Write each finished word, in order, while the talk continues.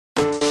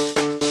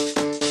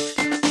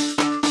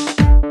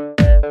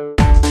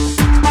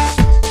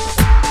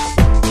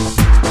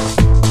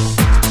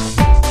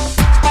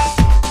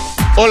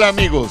Hola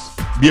amigos,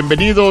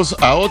 bienvenidos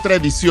a otra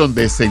edición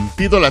de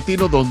Sentido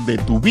Latino donde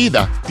tu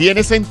vida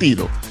tiene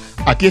sentido.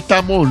 Aquí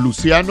estamos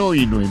Luciano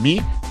y Noemí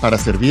para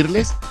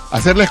servirles,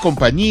 hacerles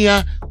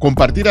compañía,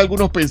 compartir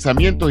algunos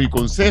pensamientos y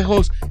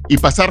consejos y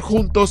pasar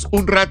juntos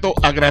un rato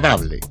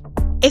agradable.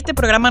 Este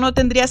programa no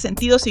tendría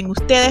sentido sin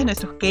ustedes,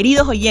 nuestros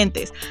queridos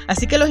oyentes,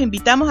 así que los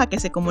invitamos a que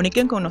se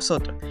comuniquen con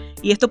nosotros.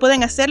 Y esto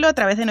pueden hacerlo a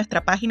través de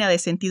nuestra página de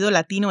Sentido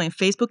Latino en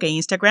Facebook e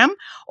Instagram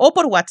o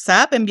por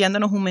WhatsApp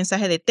enviándonos un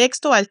mensaje de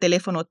texto al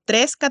teléfono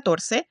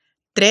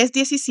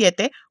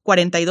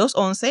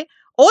 314-317-4211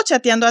 o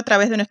chateando a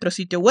través de nuestro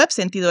sitio web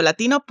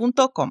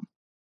sentidolatino.com.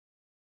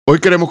 Hoy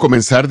queremos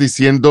comenzar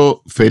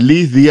diciendo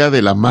Feliz Día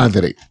de la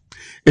Madre.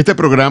 Este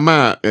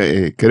programa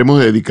queremos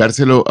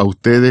dedicárselo a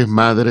ustedes,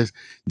 madres,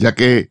 ya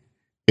que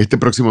este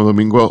próximo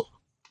domingo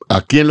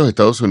aquí en los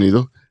Estados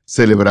Unidos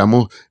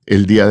celebramos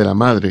el Día de la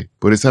Madre.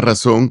 Por esa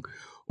razón,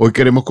 hoy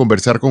queremos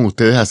conversar con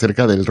ustedes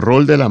acerca del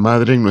rol de la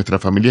madre en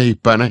nuestras familias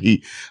hispanas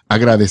y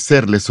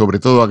agradecerles, sobre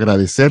todo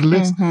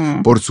agradecerles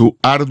por su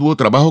arduo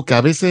trabajo que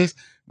a veces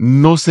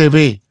no se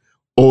ve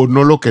o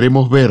no lo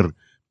queremos ver,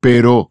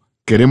 pero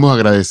queremos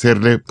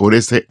agradecerles por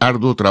ese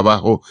arduo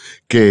trabajo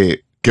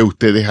que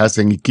ustedes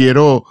hacen. Y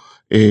quiero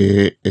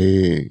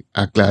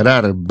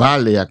aclarar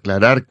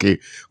que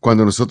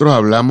cuando nosotros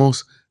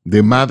hablamos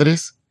de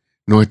madres,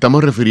 nos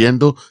estamos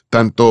refiriendo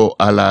tanto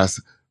a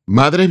las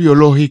madres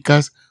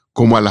biológicas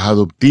como a las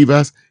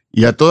adoptivas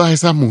y a todas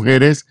esas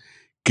mujeres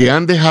que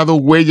han dejado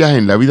huellas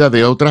en la vida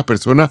de otras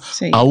personas,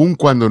 sí, aun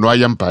cuando no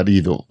hayan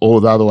parido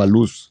o dado a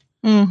luz,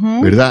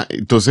 ¿verdad?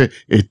 Entonces,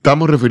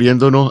 estamos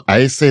refiriéndonos a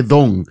ese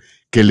don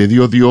que le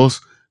dio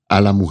Dios a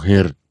la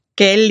mujer.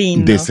 Qué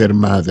lindo. De ser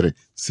madre.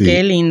 Sí.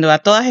 Qué lindo. A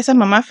todas esas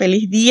mamás,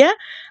 feliz día.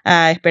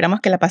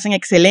 Esperamos que la pasen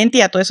excelente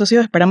y a todos esos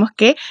hijos esperamos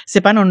que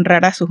sepan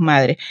honrar a sus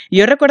madres.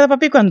 Yo recuerdo,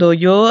 papi, cuando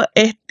mis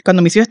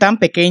hijos estaban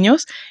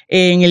pequeños,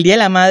 en el Día de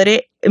la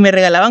Madre, me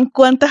regalaban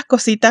cuantas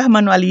cositas,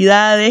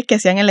 manualidades que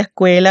hacían en la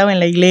escuela o en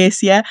la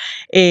iglesia,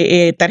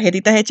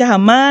 tarjetitas hechas a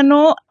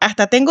mano,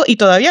 hasta tengo, y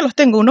todavía los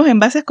tengo, unos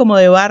envases como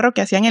de barro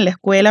que hacían en la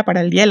escuela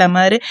para el Día de la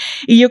Madre,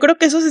 y yo creo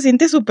que eso se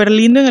siente súper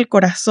lindo en el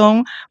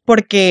corazón,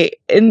 porque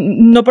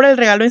no por el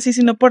regalo en sí,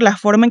 sino por la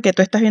forma en que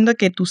tú estás viendo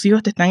que tus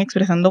hijos te están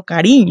expresando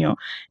cariño.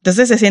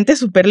 Entonces se siente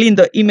súper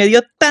lindo, y me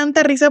dio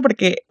tanta risa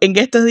porque en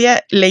estos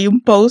días leí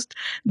un post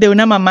de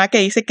una mamá que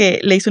dice que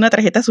le hizo una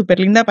tarjeta súper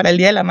linda para el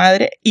Día de la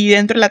Madre, y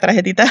dentro de la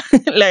tarjetita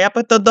le había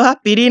puesto 2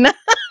 aspirinas.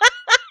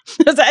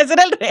 O sea, ese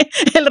era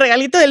el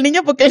regalito del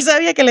niño porque él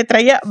sabía que le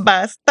traía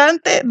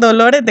bastante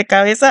dolores de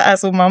cabeza a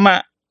su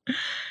mamá.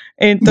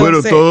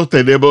 Entonces,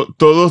 bueno,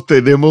 todos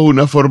tenemos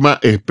una forma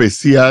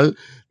especial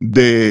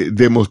de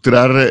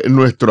demostrar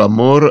nuestro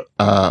amor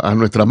a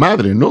nuestra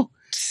madre, ¿no?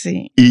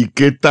 Sí. ¿Y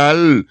qué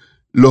tal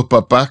los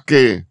papás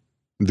que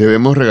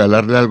debemos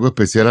regalarle algo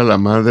especial a la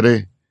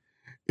madre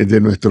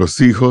de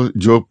nuestros hijos?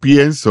 Yo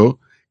pienso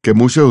que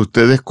muchos de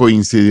ustedes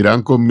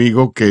coincidirán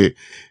conmigo que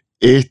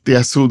este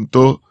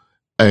asunto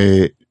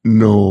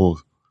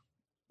nos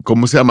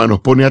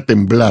pone a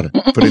temblar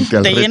frente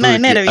al te reto llena de que,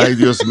 nervios. ay,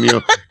 Dios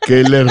mío,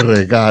 ¿qué les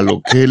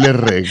regalo?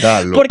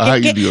 Porque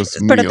Ay, Dios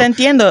mío. Pero te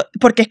entiendo,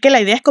 porque es que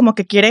la idea es como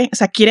que quieren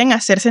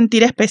hacer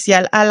sentir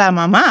especial a la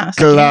mamá. O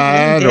sea,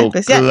 claro.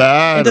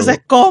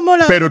 Entonces, ¿cómo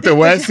la...? Pero te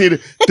voy a decir,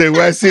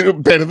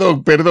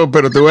 perdón,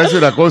 pero te voy a decir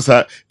una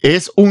cosa.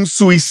 Es un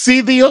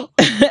suicidio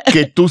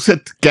que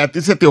a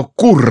ti se te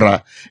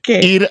ocurra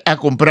ir a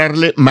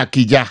comprarle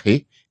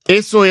maquillaje.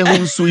 Eso es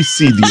un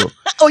suicidio.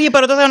 Oye,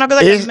 pero tú sabes una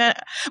cosa que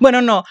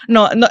bueno, no,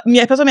 mi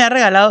esposo me ha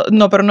regalado,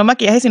 pero no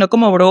maquillaje, sino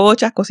como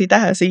brochas,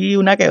 cositas así,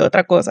 una que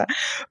otra cosa.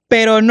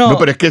 Pero no. No,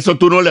 pero es que eso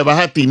tú no le vas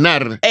a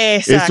atinar.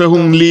 Exacto. Eso es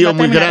un lío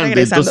muy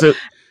grande. Entonces,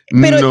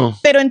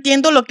 pero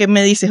entiendo lo que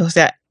me dices, o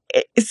sea,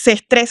 se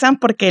estresan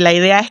porque la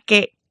idea es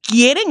que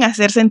quieren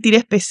hacer sentir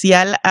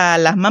especial a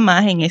las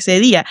mamás en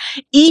ese día.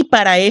 Y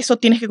para eso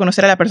tienes que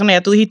conocer a la persona.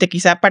 Ya tú dijiste,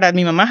 quizá para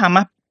mi mamá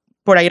jamás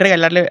por ahí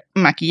regalarle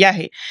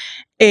maquillaje.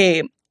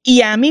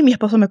 Y a mí mi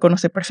esposo me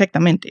conoce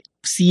perfectamente.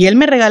 Si él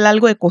me regala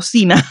algo de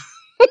cocina,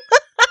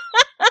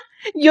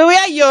 yo voy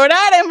a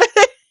llorar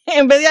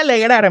en vez de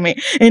alegrarme.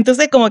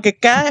 Entonces, como que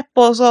cada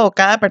esposo o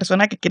cada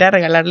persona que quiera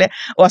regalarle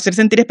o hacer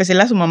sentir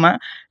especial a su mamá,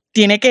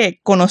 tiene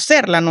que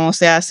conocerla, ¿no? O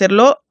sea,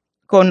 hacerlo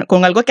con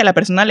algo que a la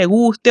persona le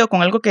guste o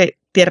con algo que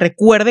te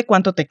recuerde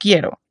cuánto te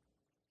quiero.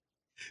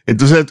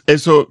 Entonces,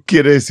 eso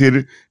quiere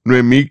decir,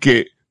 Noemí,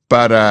 que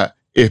para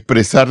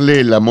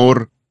expresarle el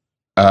amor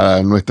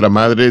a nuestra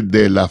madre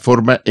de la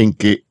forma en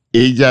que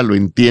ella lo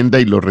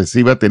entienda y lo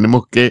reciba,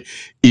 tenemos que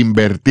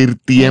invertir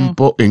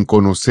tiempo en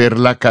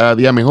conocerla cada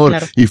día mejor.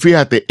 Claro. Y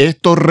fíjate,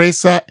 esto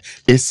reza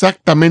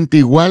exactamente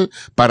igual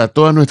para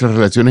todas nuestras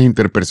relaciones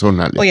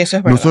interpersonales. Oye, eso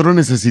es verdad. Nosotros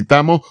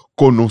necesitamos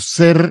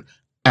conocer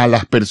a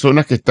las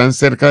personas que están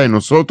cerca de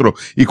nosotros.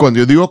 Y cuando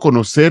yo digo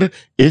conocer,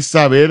 es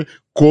saber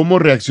cómo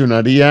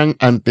reaccionarían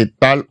ante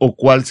tal o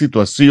cual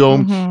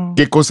situación,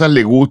 qué cosas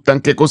le gustan,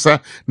 qué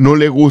cosas no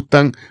le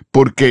gustan,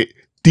 porque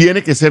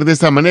tiene que ser de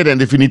esa manera. En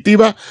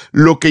definitiva,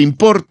 lo que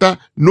importa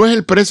no es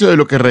el precio de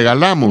lo que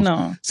regalamos,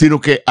 sino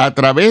que a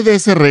través de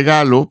ese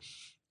regalo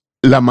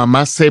la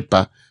mamá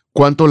sepa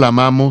cuánto la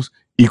amamos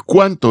y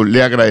cuánto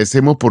le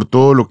agradecemos por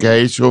todo lo que ha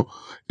hecho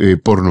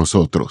por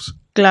nosotros.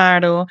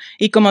 Claro,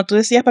 y como tú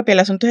decías, papi, el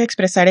asunto es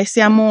expresar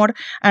ese amor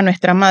a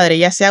nuestra madre,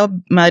 ya sea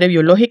madre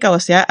biológica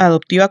o sea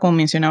adoptiva, como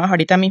mencionabas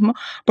ahorita mismo,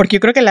 porque yo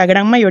creo que la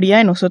gran mayoría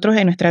de nosotros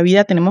en nuestra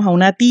vida tenemos a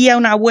una tía,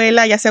 una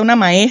abuela, ya sea una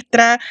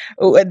maestra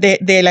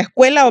de la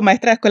escuela o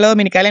maestra de escuela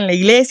dominical en la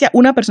iglesia,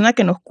 una persona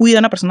que nos cuida,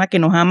 una persona que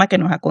nos ama, que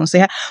nos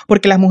aconseja,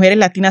 porque las mujeres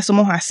latinas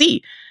somos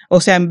así. O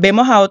sea,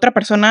 vemos a otra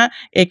persona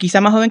quizá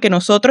más joven que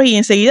nosotros y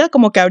enseguida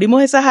como que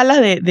abrimos esas alas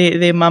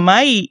de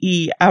mamá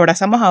y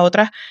abrazamos a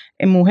otras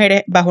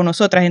mujeres bajo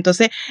nosotras.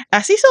 Entonces,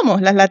 así somos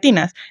las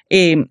latinas.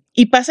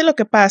 Y pase lo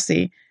que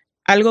pase,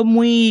 algo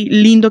muy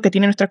lindo que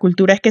tiene nuestra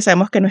cultura es que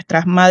sabemos que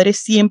nuestras madres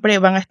siempre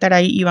van a estar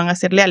ahí y van a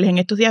ser leales. En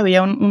estos días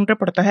había un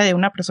reportaje de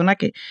una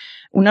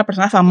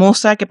persona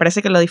famosa que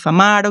parece que la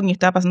difamaron y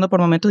estaba pasando por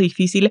momentos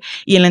difíciles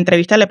y en la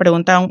entrevista le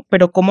preguntaban,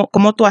 pero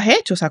 ¿cómo tú has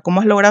hecho? O sea,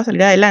 ¿cómo has logrado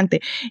salir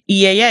adelante?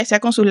 Y ella decía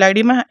con sus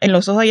lágrimas en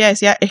los ojos, ella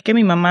decía, es que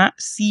mi mamá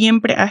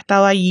siempre ha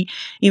estado ahí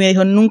y me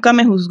dijo, nunca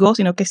me juzgó,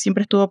 sino que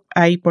siempre estuvo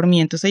ahí por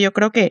mí. Entonces yo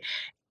creo que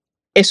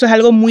eso es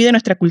algo muy de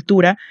nuestra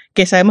cultura,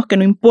 que sabemos que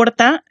no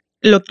importa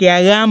lo que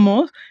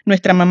hagamos,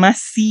 nuestra mamá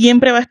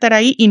siempre va a estar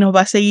ahí y nos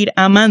va a seguir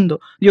amando.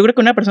 Yo creo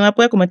que una persona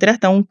puede cometer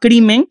hasta un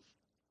crimen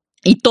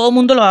y todo el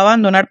mundo lo va a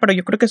abandonar, pero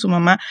yo creo que su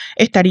mamá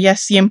estaría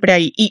siempre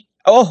ahí. Y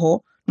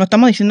ojo, no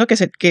estamos diciendo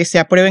que se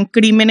aprueben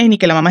crímenes ni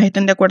que las mamás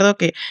estén de acuerdo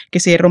que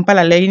se rompa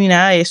la ley ni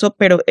nada de eso,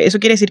 pero eso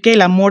quiere decir que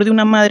el amor de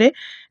una madre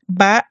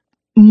va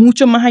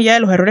mucho más allá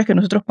de los errores que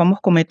nosotros podamos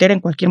cometer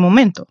en cualquier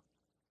momento.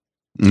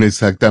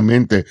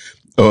 Exactamente.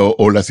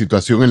 O la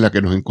situación en la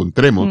que nos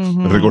encontremos.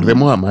 Uh-huh.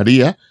 Recordemos a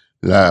María,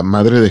 la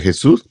madre de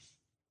Jesús.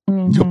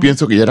 Uh-huh. Yo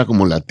pienso que ella era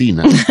como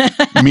latina.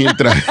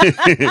 Mientras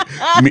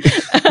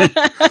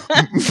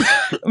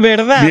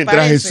 ¿verdad?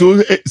 Mientras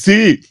Jesús,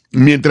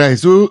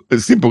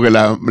 sí, porque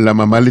la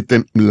mamá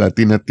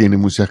latina tiene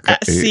muchas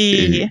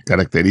sí.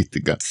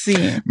 Características. Sí.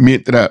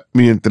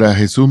 Mientras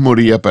Jesús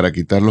moría para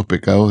quitar los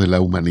pecados de la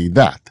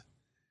humanidad,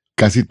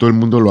 casi todo el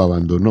mundo lo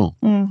abandonó.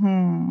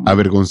 Uh-huh.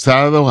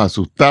 Avergonzados,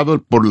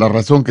 asustados, por la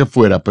razón que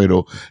fuera,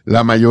 pero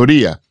la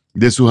mayoría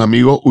de sus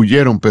amigos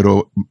huyeron,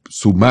 pero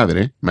su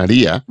madre,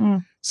 María,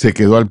 se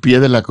quedó al pie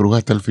de la cruz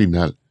hasta el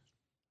final.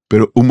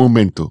 Pero un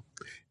momento,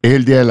 es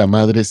el Día de la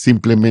Madre,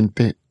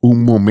 simplemente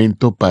un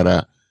momento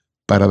para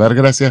dar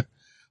gracias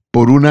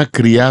por una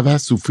criada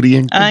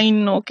sufriente. Ay,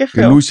 no, qué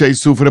feo. Que lucha y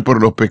sufre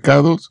por los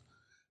pecados,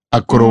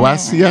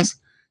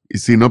 acrobacias, y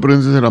si no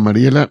pronúnciase la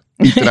Mariela,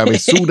 y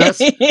travesuras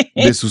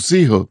de sus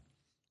hijos.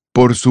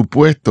 Por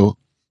supuesto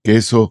que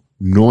eso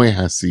no es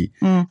así.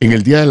 En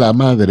el Día de la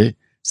Madre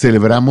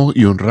celebramos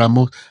y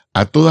honramos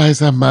a todas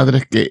esas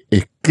madres que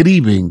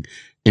escriben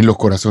en los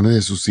corazones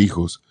de sus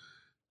hijos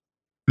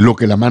lo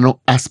que la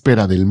mano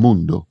áspera del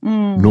mundo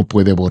no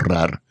puede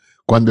borrar.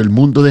 Cuando el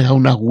mundo deja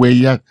unas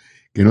huellas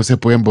que no se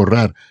pueden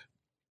borrar,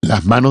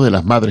 las manos de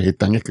las madres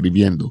están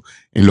escribiendo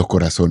en los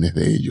corazones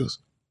de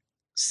ellos.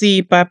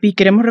 Sí, papi,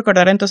 queremos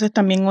recordar entonces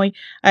también hoy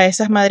a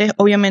esas madres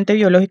obviamente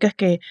biológicas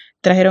que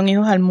trajeron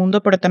hijos al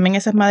mundo, pero también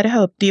esas madres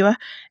adoptivas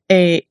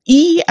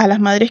y a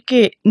las madres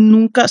que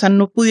nunca, o sea,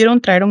 no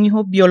pudieron traer un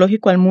hijo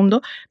biológico al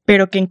mundo,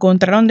 pero que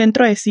encontraron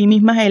dentro de sí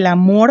mismas el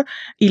amor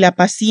y la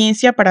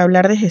paciencia para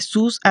hablar de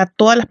Jesús a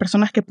todas las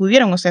personas que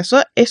pudieron. O sea,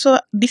 eso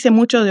dice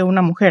mucho de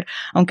una mujer,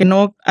 aunque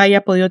no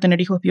haya podido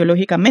tener hijos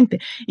biológicamente.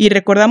 Y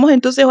recordamos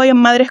entonces hoy a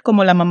madres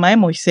como la mamá de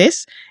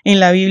Moisés en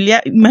la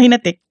Biblia.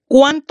 Imagínate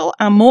cuánto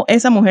amó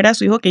esa mujer a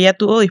su hijo que ella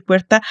tuvo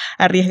dispuesta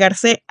a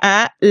arriesgarse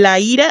a la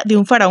ira de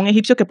un faraón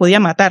egipcio que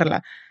podía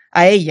matarla,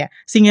 a ella.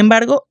 Sin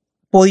embargo,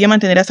 podía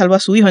mantener a salvo a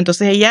su hijo.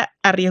 Entonces ella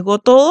arriesgó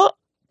todo.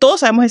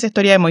 Todos sabemos esa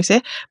historia de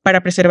Moisés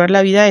para preservar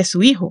la vida de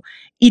su hijo.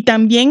 Y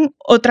también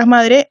otras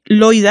madres,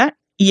 Loida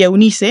y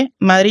Eunice,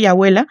 madre y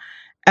abuela,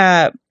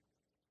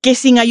 que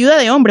sin ayuda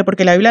de hombre,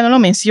 porque la Biblia no lo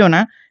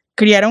menciona,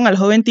 criaron al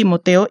joven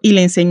Timoteo y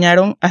le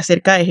enseñaron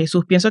acerca de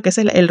Jesús. Pienso que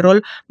ese es el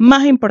rol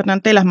más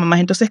importante de las mamás.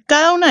 Entonces,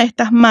 cada una de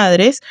estas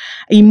madres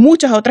y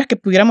muchas otras que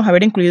pudiéramos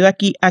haber incluido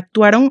aquí,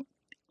 actuaron,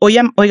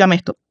 óigame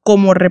esto,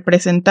 como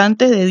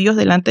representantes de Dios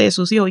delante de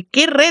sus hijos. Y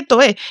qué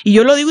reto es. Y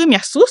yo lo digo y me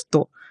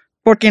asusto,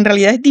 porque en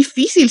realidad es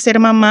difícil ser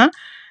mamá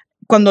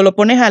cuando lo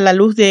pones a la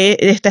luz de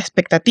esta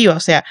expectativa. O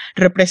sea,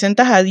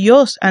 representas a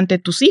Dios ante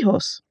tus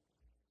hijos.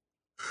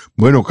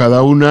 Bueno,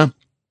 cada una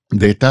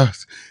de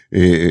estas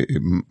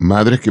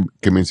madres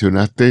que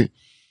mencionaste,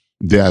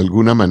 de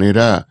alguna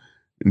manera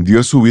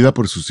dio su vida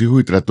por sus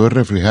hijos y trató de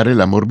reflejar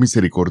el amor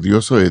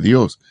misericordioso de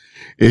Dios.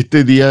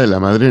 Este Día de la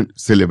Madre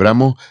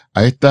celebramos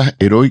a estas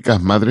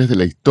heroicas madres de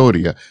la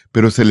historia,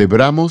 pero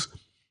celebramos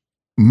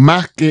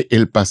más que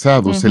el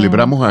pasado,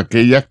 celebramos a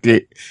aquellas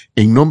que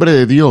en nombre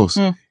de Dios,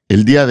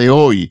 el día de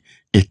hoy,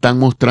 están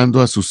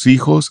mostrando a sus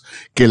hijos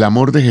que el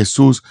amor de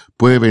Jesús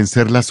puede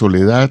vencer la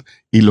soledad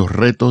y los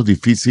retos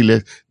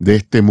difíciles de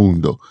este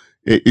mundo.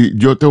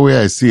 Yo te voy a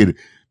decir,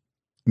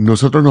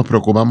 nosotros nos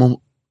preocupamos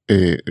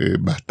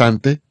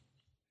bastante,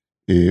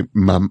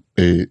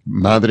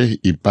 madres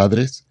y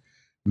padres,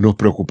 nos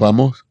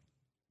preocupamos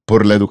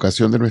por la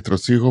educación de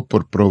nuestros hijos,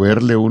 por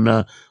proveerle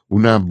una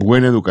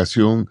buena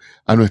educación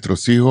a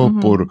nuestros hijos,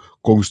 por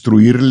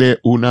construirle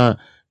una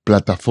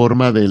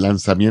plataforma de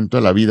lanzamiento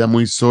a la vida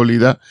muy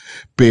sólida.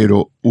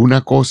 Pero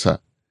una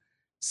cosa,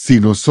 si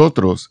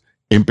nosotros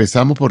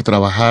empezamos por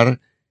trabajar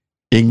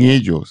en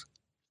ellos,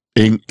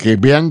 en que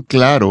vean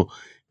claro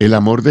el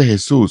amor de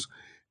Jesús,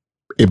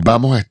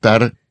 vamos a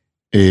estar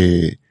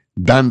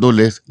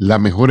dándoles la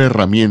mejor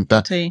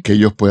herramienta Sí. que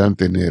ellos puedan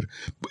tener.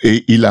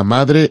 Y la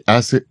madre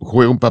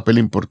juega un papel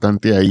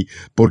importante ahí,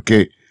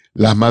 porque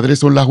las madres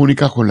son las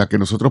únicas con las que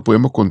nosotros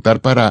podemos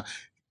contar para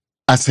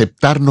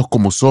aceptarnos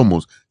como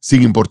somos,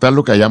 sin importar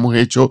lo que hayamos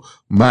hecho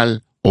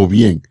mal o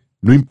bien.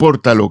 No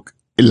importa lo que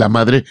la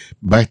madre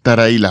va a estar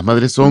ahí. Las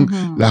madres son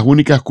las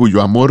únicas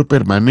cuyo amor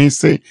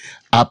permanece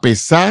a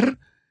pesar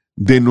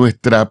de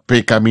nuestra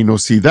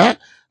pecaminosidad,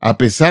 a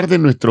pesar de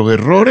nuestros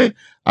errores,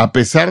 a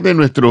pesar de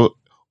nuestros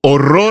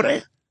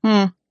horrores,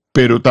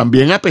 pero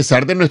también a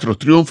pesar de nuestros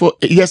triunfos.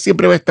 Ella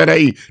siempre va a estar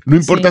ahí. No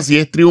importa si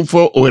es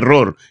triunfo o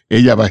error,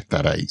 ella va a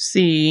estar ahí.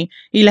 Sí,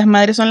 y las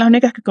madres son las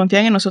únicas que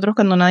confían en nosotros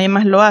cuando nadie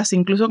más lo hace.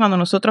 Incluso cuando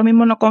nosotros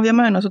mismos no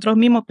confiamos en nosotros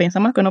mismos,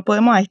 pensamos que no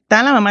podemos, ahí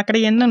está la mamá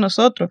creyendo en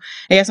nosotros.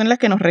 Ellas son las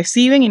que nos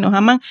reciben y nos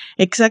aman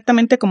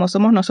exactamente como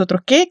somos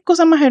nosotros. ¿Qué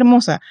cosa más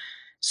hermosa?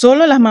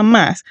 Solo las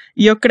mamás,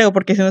 yo creo,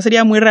 porque si no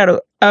sería muy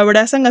raro,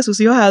 abrazan a sus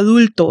hijos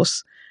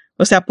adultos.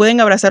 O sea, pueden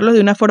abrazarlos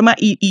de una forma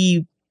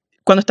y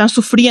cuando están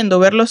sufriendo,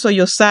 verlos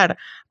sollozar,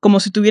 como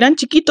si tuvieran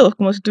chiquitos,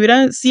 como si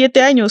tuvieran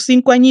 7 años,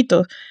 5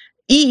 añitos.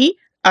 Y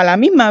a la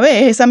misma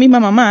vez, esa misma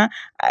mamá,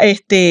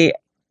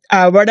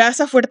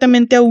 abraza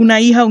fuertemente a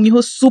una hija, a un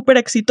hijo súper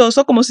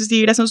exitoso, como si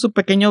siguiera siendo su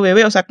pequeño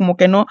bebé. O sea, como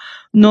que no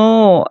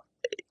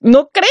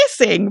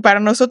crecen para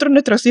nosotros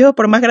nuestros hijos,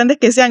 por más grandes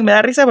que sean. Me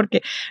da risa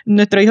porque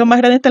nuestro hijo más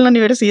grande está en la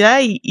universidad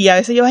y a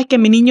veces yo, es que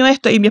mi niño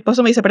esto, y mi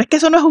esposo me dice, pero es que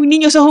eso no es un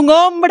niño, eso es un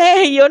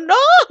hombre. Y yo, no.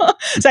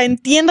 O sea,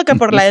 entiendo que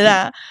por la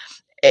edad,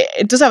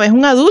 tú sabes, es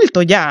un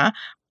adulto ya,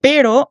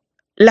 pero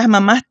las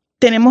mamás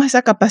tenemos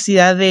esa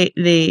capacidad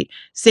de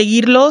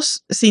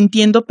seguirlos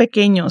sintiendo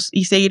pequeños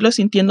y seguirlos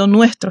sintiendo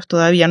nuestros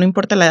todavía, no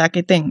importa la edad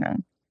que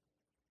tengan.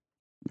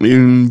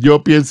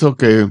 Yo pienso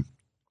que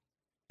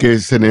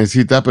se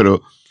necesita,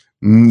 pero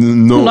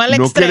no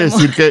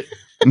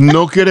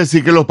quiere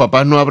decir que los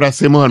papás no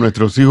abracemos a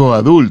nuestros hijos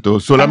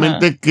adultos,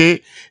 solamente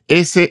que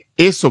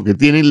eso que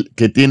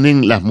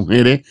tienen las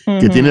mujeres,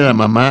 que tiene la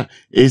mamá,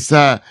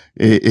 esa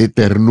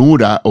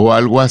ternura o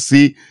algo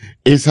así,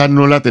 esa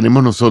no la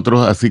tenemos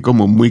nosotros así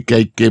como muy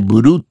que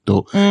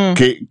bruto,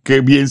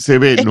 que bien se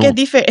ve, es ¿no? Que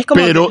es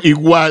como pero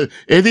igual,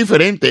 es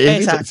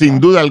diferente, sin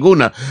duda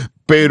alguna,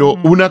 pero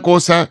una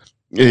cosa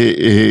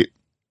que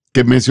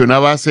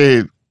mencionaba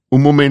hace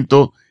un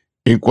momento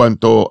en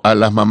cuanto a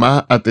las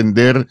mamás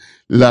atender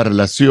la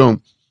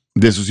relación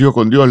de sus hijos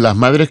con Dios. Las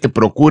madres que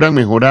procuran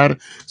mejorar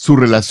su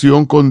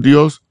relación con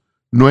Dios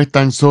no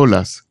están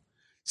solas.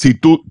 Si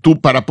tú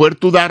para poder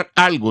tú dar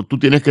algo, tú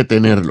tienes que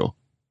tenerlo.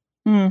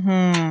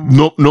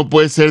 No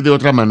puede ser de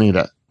otra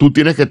manera. Tú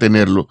tienes que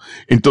tenerlo.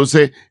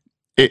 Entonces,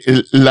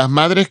 las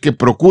madres que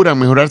procuran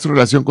mejorar su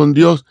relación con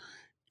Dios,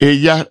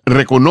 ellas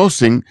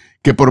reconocen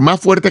que por más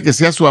fuerte que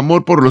sea su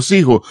amor por los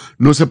hijos,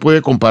 no se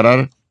puede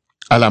comparar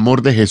al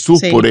amor de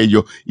Jesús por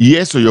ellos. Y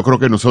eso yo creo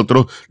que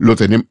nosotros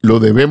lo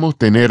debemos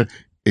tener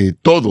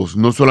todos,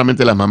 no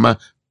solamente las mamás,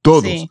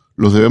 todos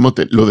lo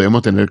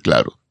debemos tener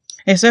claro.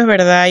 Eso es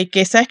verdad, y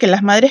que sabes que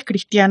las madres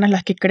cristianas,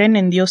 las que creen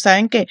en Dios,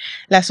 saben que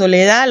la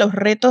soledad, los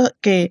retos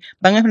que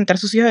van a enfrentar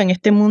sus hijos en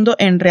este mundo,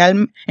 en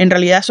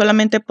realidad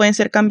solamente pueden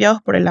ser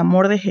cambiados por el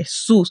amor de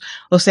Jesús.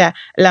 O sea,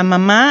 la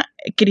mamá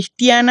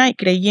cristiana y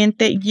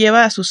creyente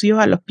lleva a sus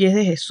hijos a los pies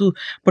de Jesús,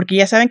 porque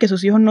ya saben que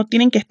sus hijos no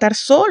tienen que estar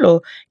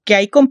solos, que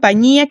hay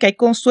compañía, que hay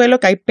consuelo,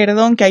 que hay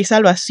perdón, que hay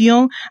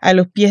salvación a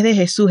los pies de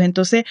Jesús.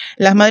 Entonces,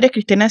 las madres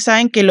cristianas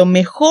saben que lo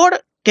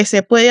mejor que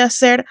se puede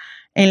hacer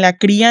en la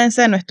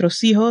crianza de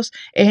nuestros hijos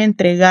es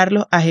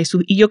entregarlos a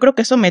Jesús. Y yo creo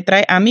que eso me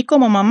trae, a mí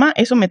como mamá,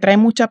 eso me trae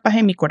mucha paz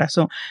en mi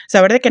corazón.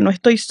 Saber de que no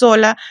estoy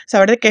sola,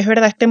 saber de que es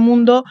verdad, este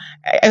mundo,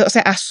 o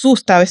sea,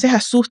 asusta, a veces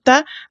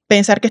asusta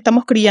pensar que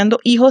estamos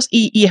criando hijos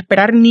y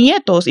esperar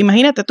nietos.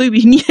 Imagínate tú y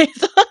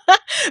bisnietos.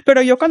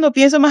 Pero yo cuando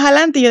pienso más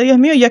adelante, yo, Dios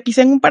mío, ya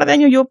quizá en un par de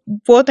años yo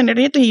puedo tener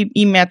nietos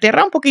y me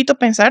aterra un poquito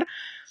pensar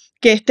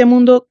que este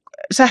mundo,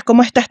 ¿sabes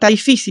cómo está? Está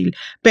difícil,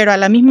 pero a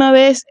la misma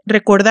vez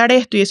recordar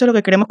esto, y eso es lo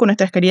que queremos con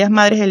nuestras queridas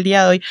madres el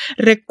día de hoy.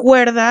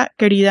 Recuerda,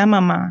 querida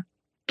mamá,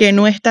 que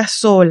no estás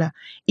sola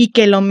y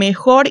que lo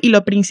mejor y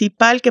lo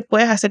principal que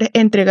puedes hacer es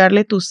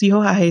entregarle tus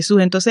hijos a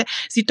Jesús. Entonces,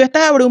 si tú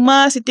estás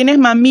abrumada, si tienes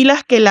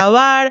mamilas que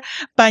lavar,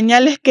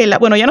 pañales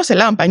bueno, ya no se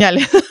lavan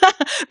pañales,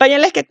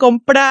 pañales que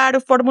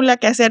comprar, fórmula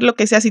que hacer, lo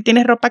que sea, si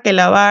tienes ropa que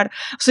lavar,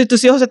 si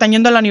tus hijos se están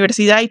yendo a la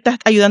universidad y estás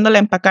ayudándola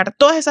a empacar,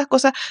 todas esas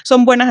cosas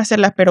son buenas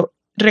hacerlas, pero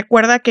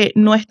recuerda que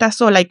no estás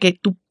sola y que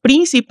tu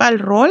principal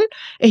rol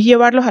es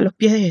llevarlos a los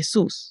pies de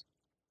Jesús.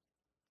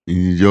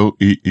 Y yo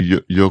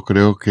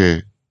creo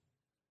que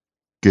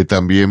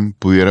también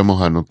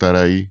pudiéramos anotar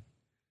ahí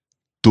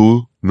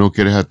tú no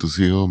quieres a tus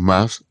hijos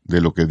más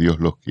de lo que Dios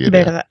los quiere.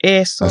 ¿Verdad?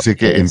 Eso Así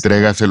que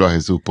entrégaselo a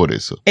Jesús por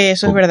eso.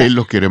 Eso es verdad. Él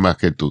los quiere más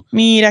que tú.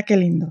 Mira qué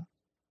lindo.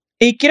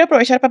 Y quiero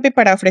aprovechar, papi,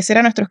 para ofrecer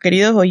a nuestros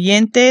queridos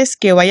oyentes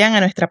que vayan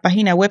a nuestra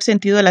página web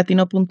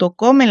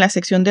sentidolatino.com en la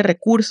sección de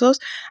recursos.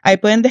 Ahí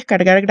pueden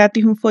descargar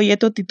gratis un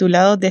folleto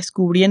titulado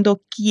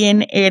Descubriendo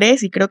quién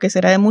eres, y creo que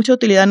será de mucha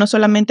utilidad no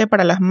solamente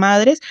para las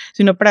madres,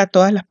 sino para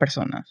todas las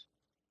personas.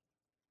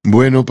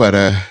 Bueno,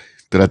 para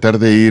tratar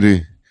de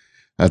ir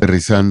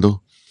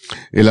aterrizando,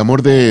 el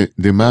amor de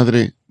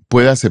madre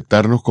puede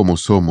aceptarnos como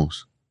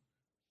somos.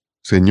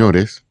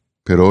 Señores,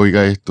 pero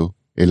oiga esto,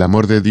 el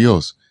amor de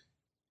Dios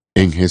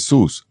en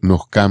Jesús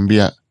nos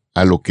cambia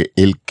a lo que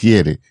Él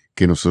quiere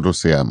que nosotros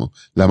seamos.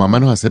 La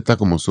mamá nos acepta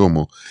como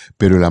somos,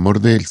 pero el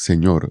amor del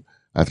Señor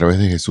a través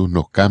de Jesús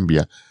nos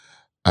cambia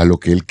a lo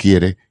que Él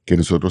quiere que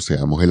nosotros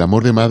seamos. El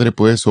amor de madre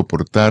puede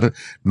soportar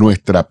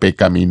nuestra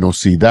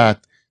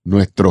pecaminosidad,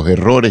 nuestros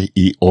errores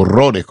y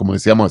horrores, como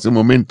decíamos hace un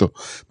momento,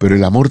 pero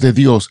el amor de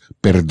Dios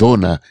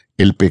perdona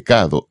el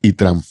pecado y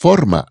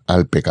transforma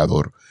al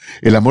pecador.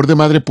 El amor de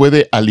madre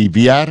puede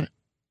aliviar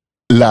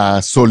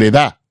la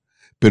soledad,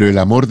 pero el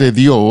amor de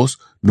Dios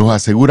nos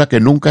asegura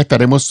que nunca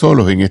estaremos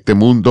solos en este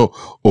mundo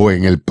o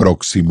en el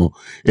próximo.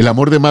 El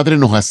amor de madre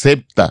nos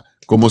acepta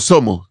como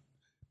somos,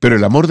 pero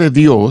el amor de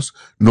Dios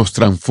nos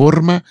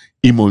transforma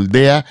y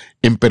moldea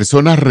en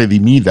personas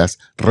redimidas,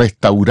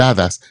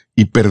 restauradas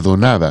y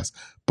perdonadas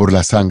por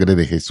la sangre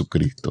de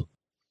Jesucristo.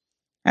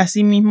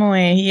 Así mismo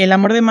es, y el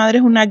amor de madre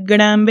es una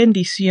gran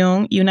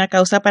bendición y una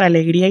causa para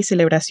alegría y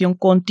celebración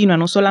continua,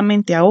 no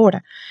solamente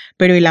ahora,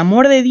 pero el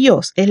amor de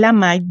Dios es la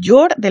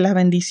mayor de las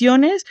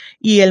bendiciones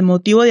y el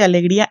motivo de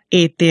alegría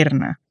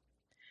eterna.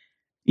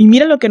 Y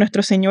mira lo que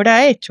nuestro Señor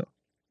ha hecho,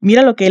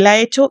 mira lo que Él ha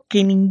hecho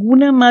que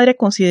ninguna madre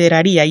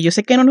consideraría, y yo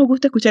sé que no nos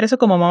gusta escuchar eso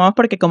como mamás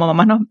porque como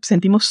mamás nos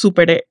sentimos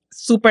súper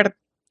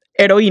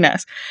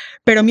heroínas,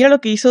 pero mira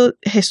lo que hizo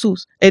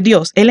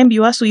Dios. Él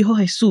envió a su Hijo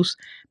Jesús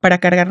para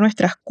cargar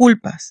nuestras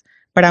culpas,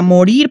 para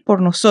morir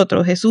por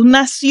nosotros. Jesús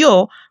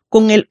nació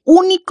con el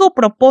único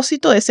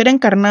propósito de ser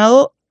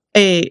encarnado,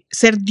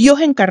 ser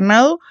Dios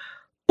encarnado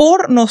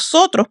por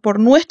nosotros, por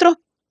nuestros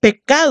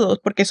pecados,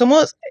 porque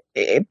somos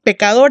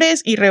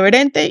pecadores,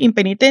 irreverentes,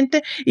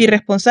 impenitentes,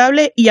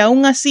 irresponsables, y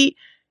aún así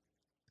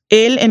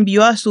Él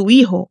envió a su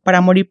Hijo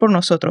para morir por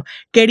nosotros.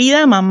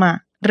 Querida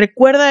mamá,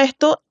 recuerda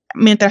esto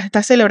mientras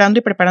estás celebrando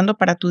y preparando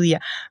para tu día.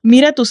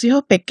 Mira a tus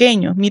hijos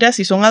pequeños, mira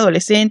si son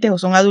adolescentes o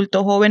son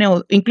adultos jóvenes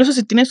o incluso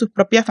si tienen sus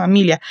propias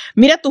familias.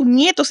 Mira a tus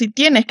nietos si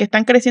tienes, que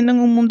están creciendo en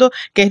un mundo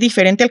que es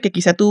diferente al que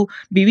quizá tú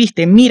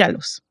viviste.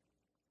 Míralos.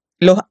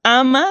 ¿Los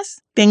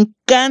amas? ¿Te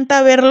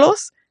encanta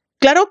verlos?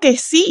 Claro que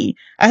sí.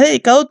 Has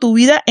dedicado tu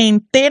vida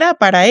entera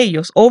para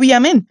ellos,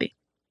 obviamente.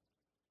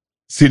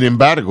 Sin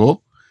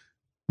embargo,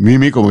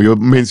 Mimi, como yo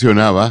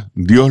mencionaba,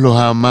 Dios los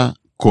ama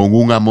con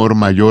un amor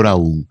mayor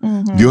aún.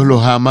 Dios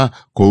los ama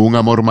con un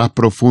amor más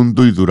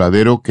profundo y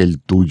duradero que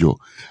el tuyo.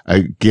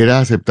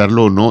 Quieras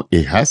aceptarlo o no,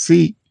 es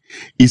así.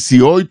 Y si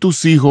hoy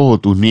tus hijos o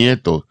tus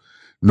nietos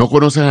no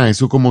conocen a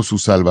Jesús como su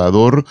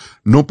Salvador,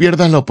 no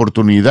pierdas la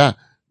oportunidad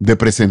de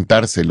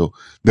presentárselo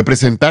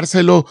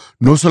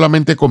no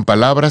solamente con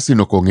palabras,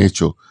 sino con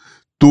hechos.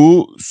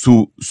 Tú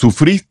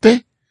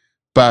sufriste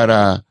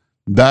para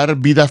dar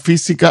vida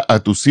física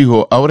a tus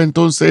hijos. Ahora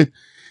entonces,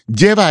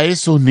 lleva a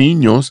esos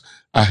niños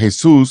a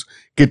Jesús,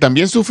 que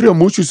también sufrió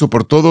mucho y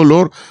soportó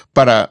dolor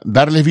para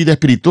darles vida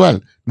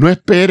espiritual. No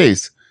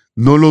esperes,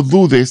 no lo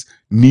dudes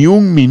ni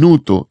un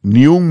minuto,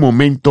 ni un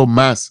momento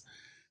más.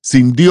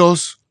 Sin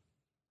Dios,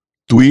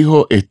 tu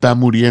hijo está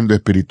muriendo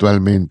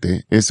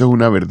espiritualmente. Esa es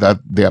una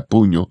verdad de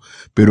apuño,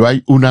 pero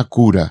hay una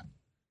cura,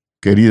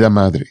 querida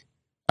madre.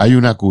 Hay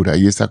una cura,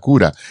 y esa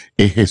cura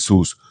es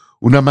Jesús.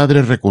 Una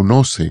madre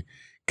reconoce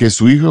que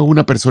su hijo es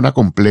una persona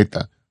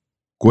completa,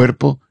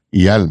 cuerpo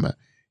y alma.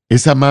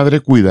 Esa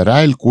madre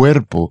cuidará el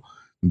cuerpo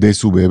de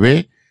su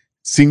bebé,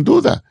 sin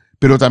duda,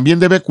 pero también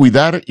debe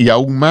cuidar y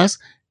aún más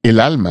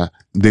el alma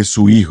de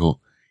su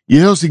hijo. Y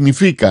eso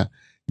significa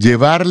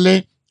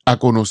llevarle a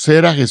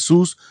conocer a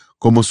Jesús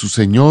como su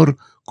Señor,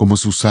 como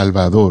su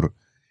Salvador.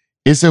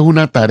 Esa es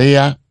una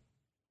tarea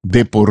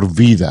de por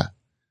vida.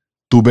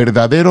 Tu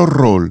verdadero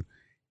rol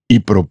y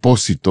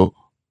propósito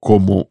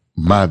como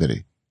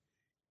madre.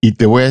 Y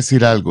te voy a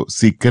decir algo,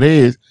 si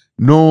crees,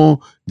 no,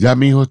 ya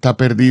mi hijo está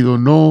perdido,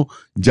 no,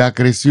 ya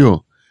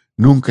creció,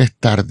 nunca es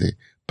tarde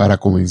para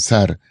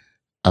comenzar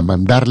a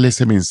mandarle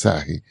ese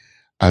mensaje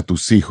a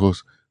tus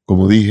hijos,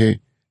 como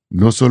dije,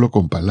 no solo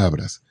con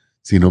palabras,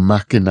 sino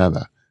más que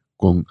nada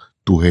con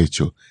tus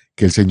hechos.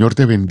 Que el Señor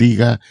te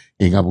bendiga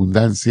en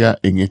abundancia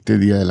en este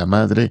Día de la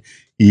Madre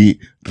y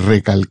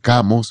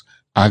recalcamos,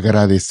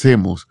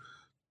 agradecemos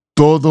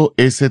todo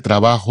ese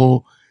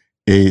trabajo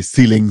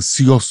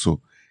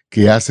silencioso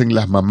que hacen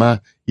las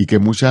mamás y que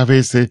muchas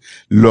veces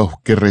los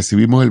que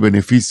recibimos el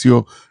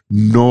beneficio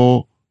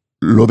no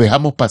lo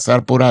dejamos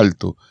pasar por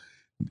alto.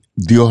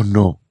 Dios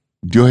no,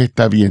 Dios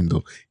está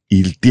viendo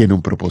y tiene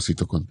un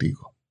propósito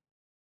contigo.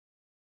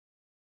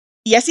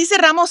 Y así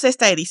cerramos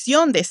esta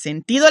edición de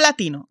Sentido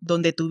Latino,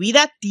 donde tu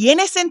vida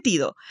tiene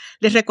sentido.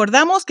 Les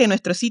recordamos que en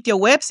nuestro sitio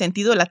web,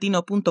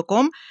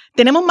 sentidolatino.com,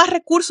 tenemos más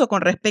recursos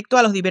con respecto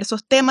a los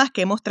diversos temas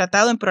que hemos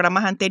tratado en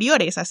programas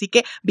anteriores, así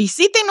que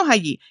visítenos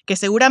allí, que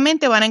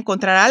seguramente van a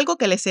encontrar algo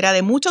que les será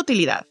de mucha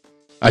utilidad.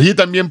 Allí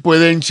también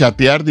pueden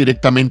chatear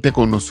directamente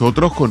con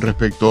nosotros con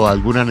respecto a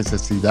alguna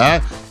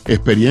necesidad,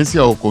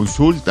 experiencia o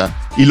consulta.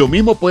 Y lo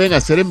mismo pueden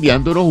hacer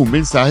enviándonos un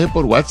mensaje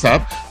por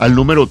WhatsApp al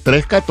número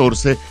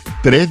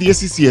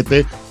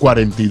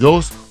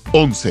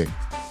 314-317-4211.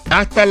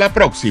 Hasta la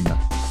próxima.